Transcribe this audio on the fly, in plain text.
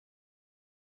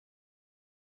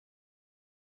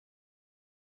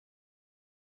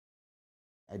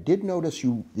I did notice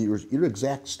your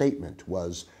exact statement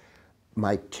was,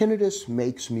 my tinnitus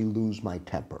makes me lose my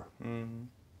temper. Mm.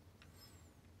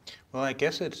 Well, I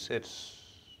guess it's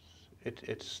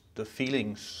the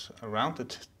feelings around the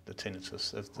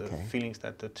tinnitus, of the feelings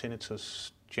that the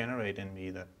tinnitus generate in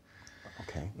me that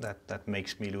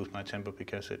makes me lose my temper,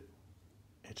 because it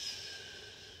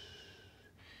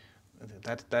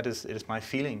is my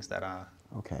feelings that are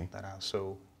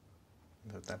so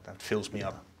that fills me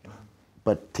up. You know?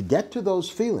 But to get to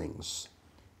those feelings,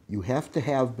 you have to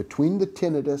have, between the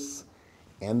tinnitus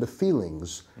and the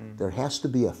feelings, there has to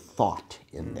be a thought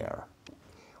in there.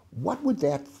 What would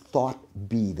that thought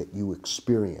be that you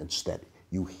experience, that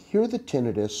you hear the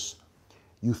tinnitus,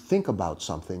 you think about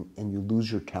something, and you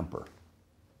lose your temper?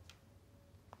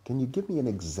 Can you give me an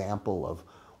example of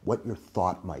what your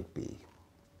thought might be?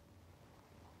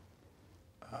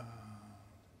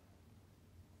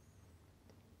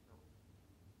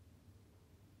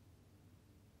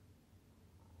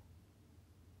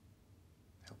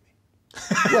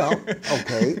 Well,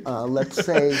 okay, let's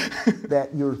say that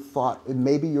your thought,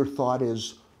 maybe your thought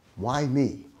is, why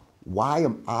me? Why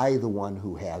am I the one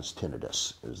who has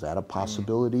tinnitus? Is that a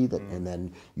possibility? And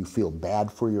then you feel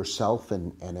bad for yourself,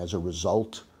 and as a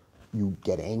result, you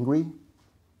get angry?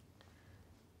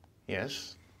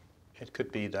 Yes, it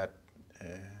could be that.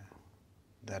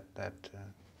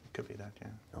 Could be that,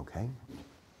 yeah. Okay.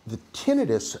 The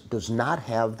tinnitus does not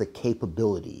have the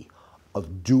capability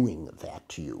of doing that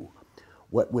to you.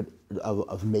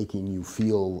 Of making you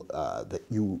feel that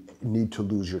you need to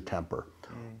lose your temper.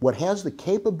 What has the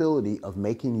capability of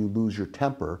making you lose your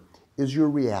temper is your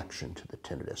reaction to the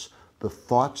tinnitus, the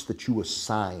thoughts that you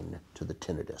assign to the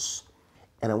tinnitus.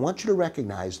 And I want you to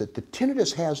recognize that the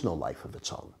tinnitus has no life of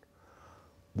its own.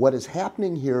 What is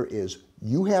happening here is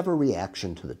you have a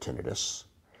reaction to the tinnitus,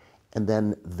 and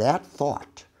then that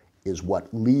thought is what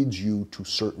leads you to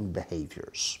certain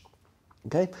behaviors.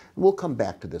 Okay? We'll come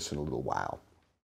back to this in a little while.